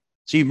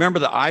 See, remember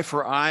the eye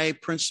for eye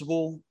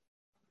principle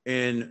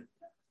in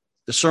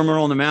the Sermon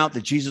on the Mount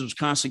that Jesus was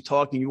constantly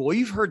talking. Well,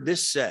 you've heard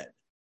this said,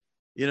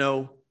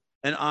 an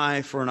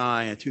eye for an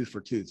eye and a tooth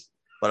for tooth.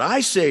 But I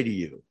say to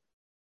you,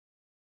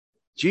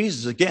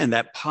 Jesus, again,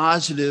 that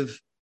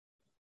positive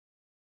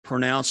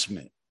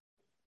pronouncement.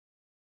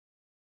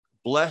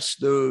 Bless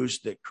those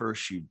that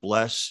curse you.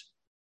 Bless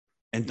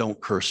and don't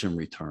curse in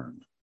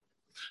return.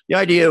 The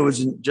idea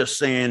wasn't just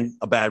saying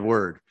a bad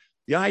word.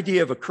 The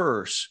idea of a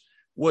curse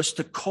was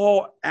to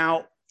call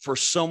out for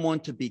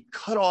someone to be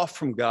cut off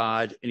from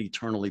God and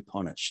eternally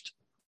punished.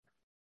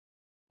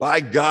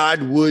 By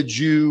God, would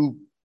you,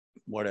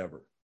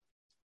 whatever.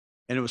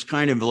 And it was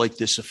kind of like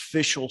this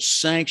official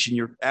sanction.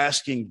 You're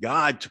asking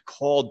God to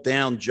call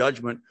down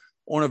judgment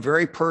on a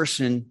very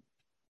person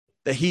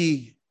that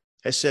he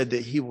has said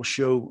that he will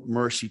show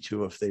mercy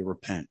to if they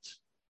repent.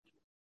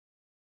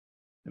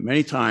 And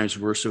many times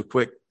we're so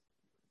quick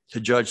to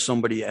judge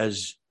somebody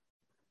as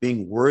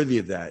being worthy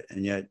of that.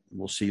 And yet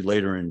we'll see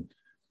later in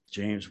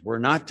James, we're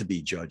not to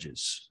be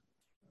judges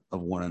of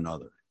one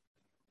another.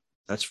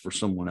 That's for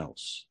someone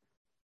else.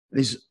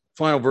 These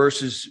final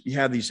verses, you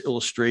have these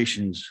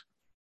illustrations.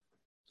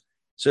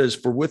 It says,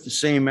 for with the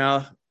same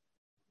mouth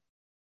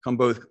come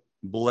both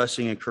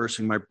blessing and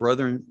cursing. My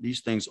brethren,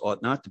 these things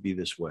ought not to be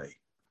this way.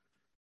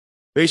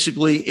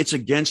 Basically, it's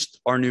against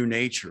our new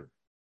nature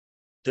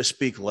to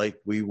speak like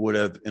we would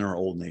have in our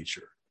old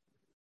nature.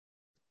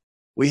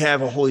 We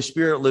have a Holy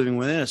Spirit living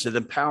within us that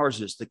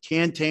empowers us, that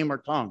can tame our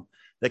tongue,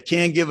 that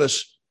can give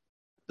us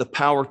the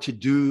power to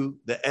do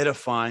the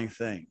edifying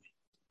thing.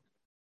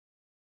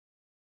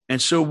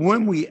 And so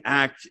when we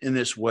act in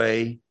this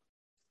way,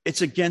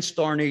 it's against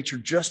our nature,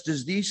 just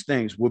as these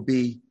things would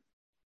be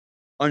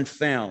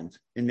unfound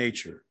in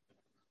nature.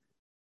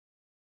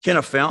 Can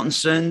a fountain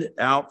send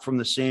out from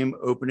the same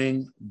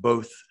opening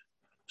both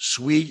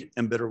sweet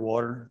and bitter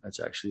water? That's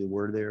actually the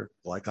word there,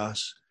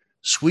 glycos.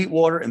 Sweet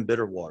water and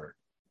bitter water.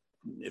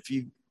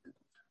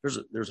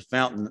 There's a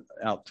fountain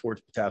out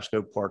towards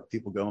Patapsco Park.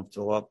 People go and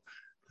fill up.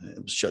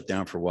 It was shut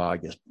down for a while. I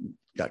guess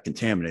got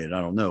contaminated.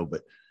 I don't know,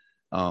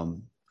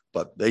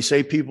 but they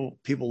say people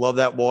love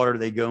that water.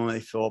 They go and they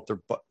fill up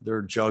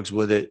their jugs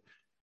with it,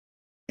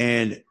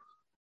 and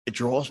it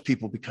draws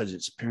people because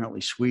it's apparently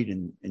sweet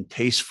and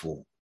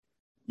tasteful.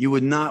 You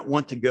would not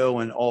want to go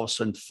and all of a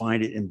sudden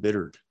find it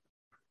embittered.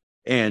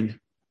 And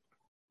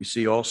you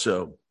see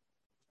also,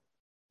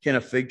 can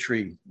a fig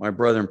tree, my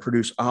brethren,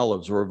 produce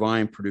olives, or a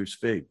vine produce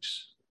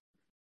figs?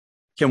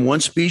 Can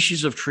one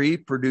species of tree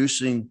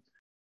producing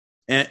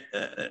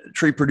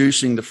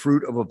the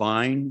fruit of a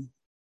vine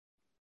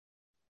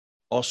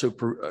also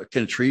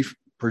can a tree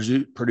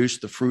produce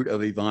the fruit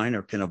of a vine,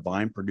 or can a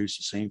vine produce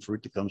the same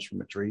fruit that comes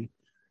from a tree?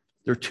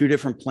 They're two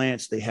different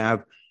plants. They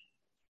have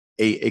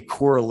a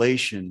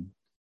correlation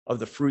of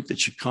the fruit that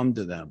should come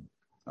to them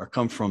or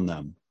come from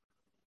them.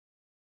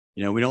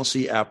 We don't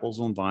see apples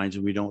on vines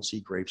and we don't see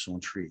grapes on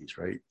trees,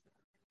 right?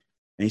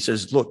 And he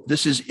says, look,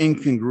 this is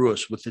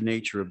incongruous with the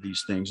nature of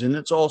these things. And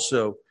it's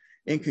also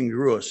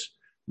incongruous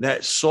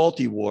that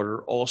salty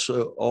water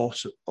also all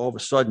of a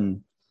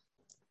sudden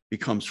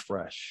becomes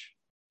fresh.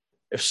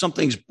 If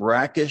something's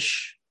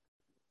brackish,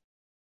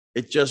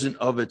 it doesn't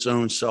of its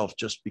own self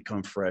just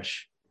become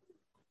fresh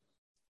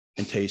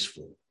and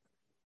tasteful.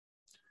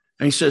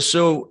 And he says,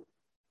 so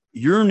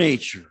your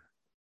nature,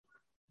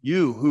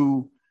 you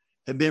who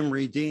have been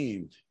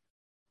redeemed,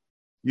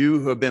 you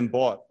who have been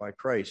bought by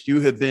Christ,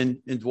 you have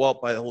been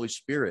indwelt by the Holy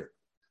Spirit.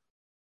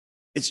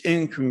 It's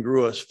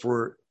incongruous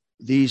for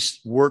these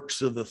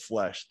works of the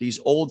flesh, these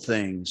old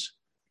things,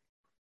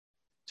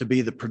 to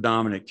be the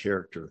predominant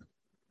character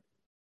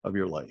of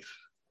your life.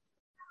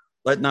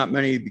 Let not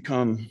many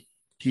become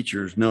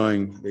teachers,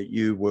 knowing that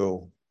you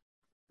will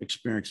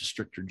experience a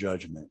stricter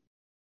judgment.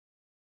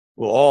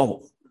 We'll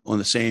all, on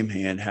the same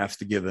hand, have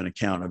to give an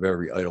account of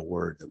every idle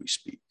word that we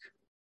speak.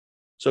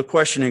 So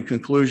question in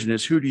conclusion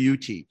is, who do you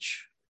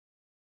teach?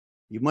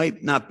 You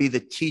might not be the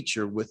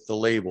teacher with the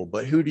label,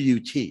 but who do you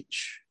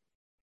teach?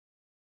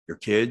 Your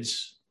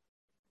kids?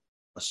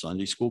 A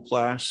Sunday school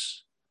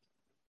class?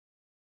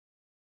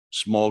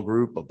 small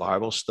group, a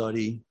Bible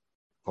study,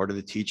 part of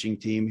the teaching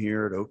team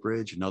here at Oak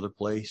Ridge, another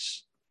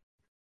place.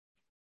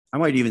 I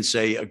might even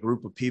say a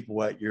group of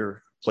people at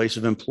your place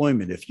of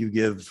employment. If you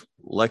give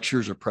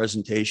lectures or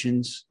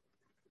presentations,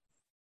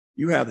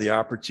 you have the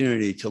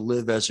opportunity to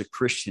live as a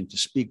Christian, to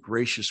speak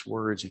gracious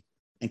words,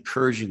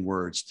 encouraging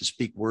words, to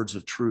speak words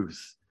of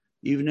truth,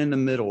 even in the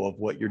middle of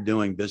what you're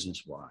doing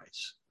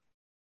business-wise,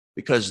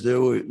 because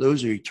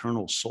those are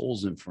eternal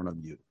souls in front of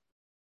you.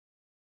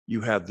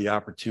 You have the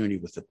opportunity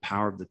with the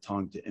power of the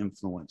tongue to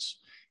influence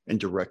and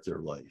direct their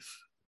life.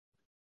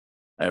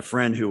 I had a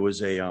friend who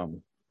was a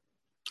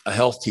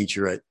health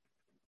teacher at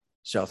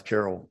South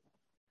Carroll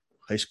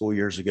High School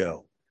years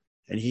ago.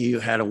 And he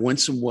had a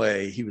winsome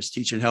way. He was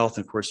teaching health.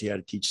 And of course, he had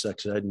to teach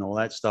sex ed and all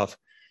that stuff.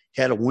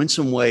 He had a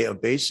winsome way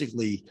of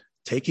basically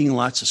taking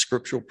lots of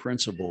scriptural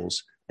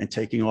principles and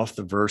taking off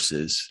the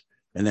verses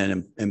and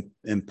then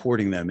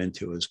importing them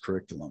into his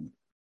curriculum.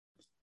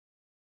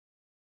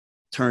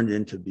 Turned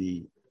into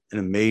be an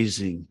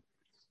amazing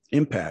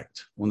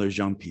impact on those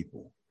young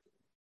people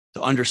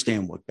to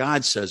understand what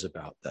God says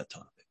about that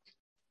topic.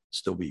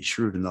 Still be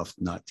shrewd enough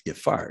not to get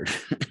fired.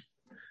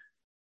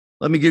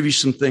 Let me give you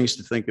some things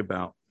to think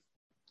about.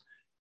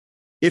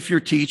 If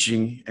you're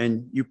teaching,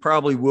 and you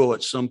probably will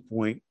at some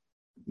point,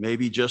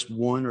 maybe just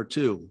one or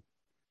two,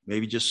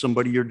 maybe just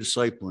somebody you're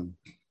discipling,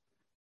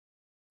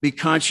 be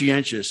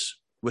conscientious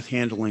with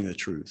handling the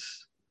truth.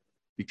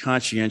 Be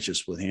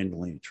conscientious with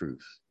handling the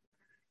truth.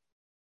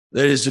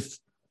 That is,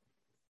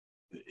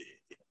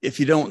 if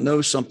you don't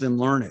know something,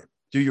 learn it.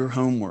 Do your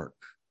homework.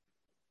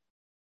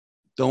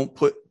 Don't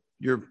put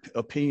your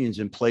opinions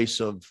in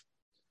place of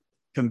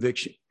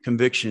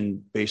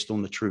conviction based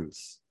on the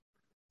truth.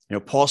 You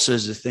know, Paul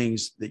says the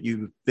things that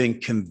you've been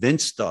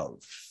convinced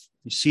of,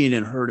 you've seen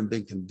and heard and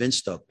been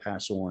convinced of,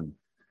 pass on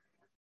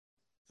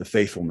to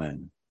faithful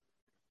men.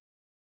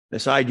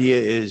 This idea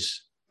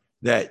is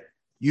that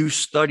you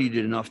studied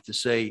it enough to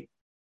say,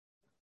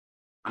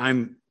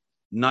 I'm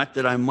not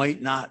that I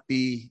might not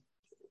be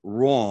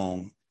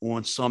wrong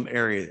on some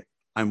area.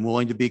 I'm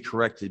willing to be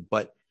corrected,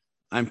 but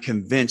I'm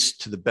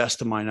convinced to the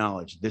best of my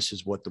knowledge, this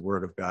is what the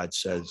word of God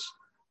says,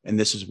 and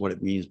this is what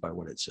it means by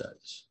what it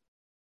says.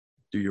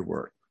 Do your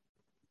work.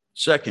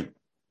 Second,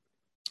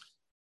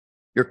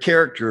 your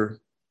character,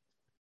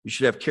 you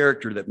should have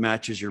character that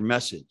matches your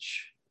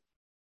message.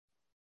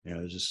 You know,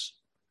 there's this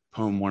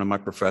poem one of my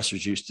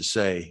professors used to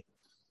say,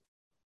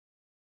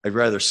 I'd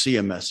rather see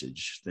a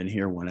message than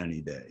hear one any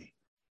day.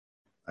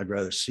 I'd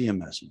rather see a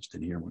message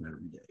than hear one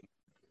every day.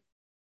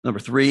 Number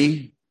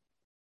 3,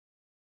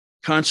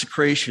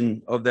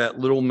 consecration of that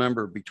little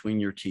member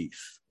between your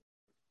teeth.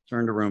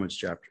 Turn to Romans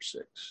chapter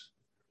 6.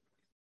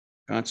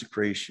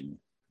 Consecration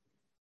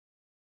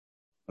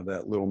of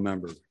that little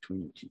member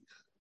between your teeth.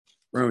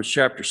 Romans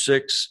chapter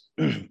 6,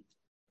 and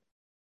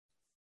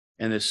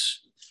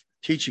this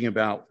teaching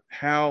about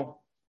how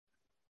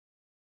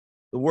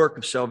the work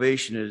of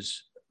salvation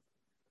has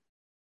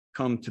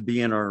come to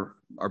be in our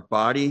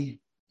body.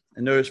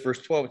 And notice verse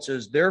 12, it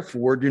says,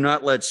 therefore, do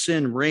not let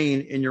sin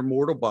reign in your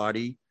mortal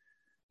body,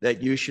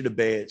 that you should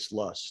obey its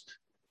lust.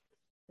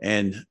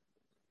 And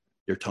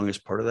your tongue is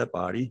part of that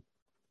body.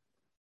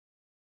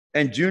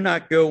 And do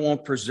not go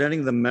on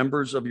presenting the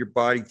members of your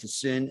body to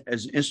sin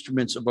as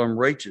instruments of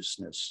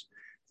unrighteousness,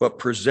 but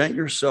present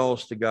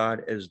yourselves to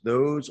God as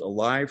those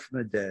alive from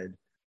the dead,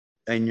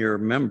 and your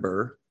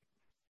member,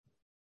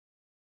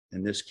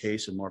 in this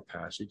case, in our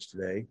passage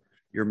today,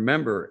 your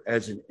member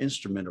as an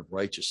instrument of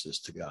righteousness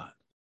to God.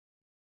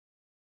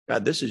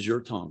 God, this is your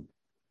tongue.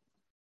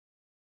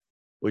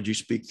 Would you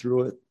speak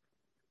through it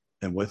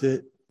and with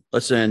it?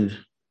 Let's say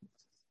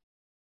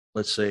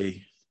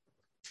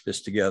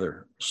this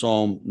together.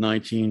 Psalm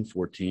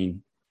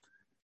 19:14.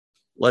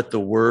 Let the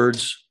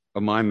words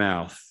of my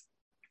mouth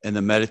and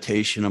the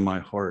meditation of my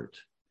heart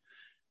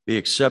be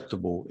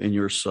acceptable in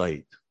your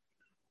sight,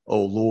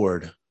 O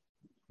Lord,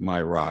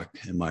 my rock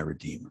and my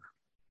redeemer.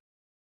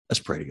 Let's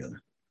pray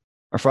together.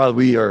 Our Father,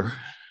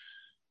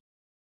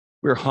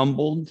 we're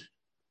humbled.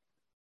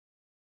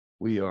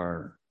 We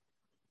are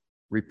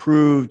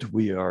reproved.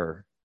 We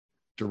are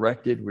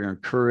directed. We are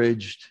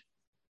encouraged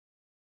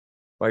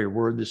by your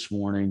word this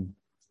morning.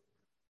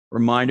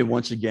 Reminded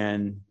once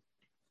again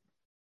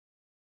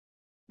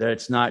that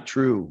it's not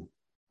true.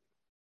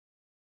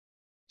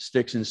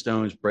 Sticks and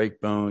stones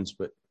break bones,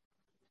 but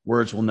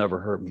words will never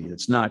hurt me.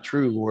 It's not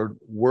true, Lord.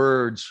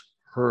 Words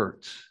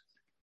hurt.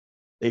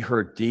 They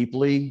hurt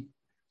deeply.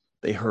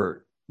 They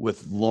hurt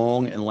with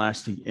long and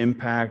lasting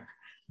impact.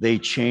 They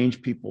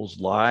change people's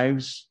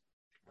lives.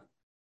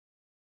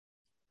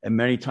 And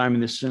many times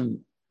in this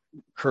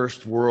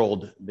sin-cursed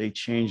world, they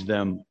change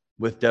them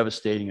with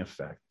devastating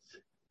effect.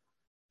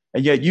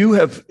 And yet you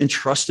have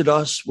entrusted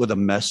us with a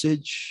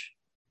message,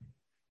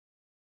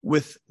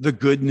 with the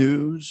good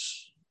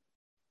news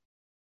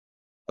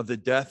of the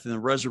death and the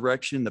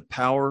resurrection, the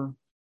power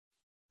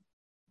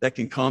that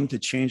can come to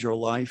change our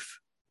life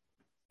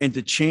and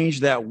to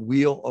change that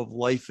wheel of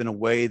life in a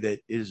way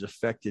that is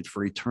affected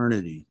for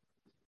eternity.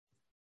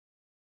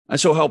 And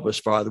so help us,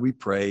 Father, we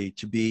pray,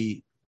 to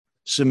be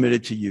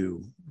submitted to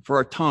you, for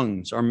our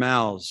tongues, our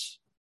mouths,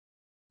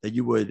 that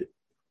you would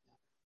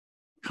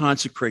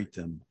consecrate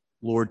them,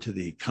 Lord, to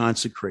thee.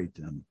 Consecrate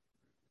them,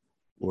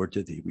 Lord,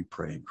 to thee. We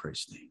pray in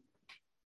Christ's name.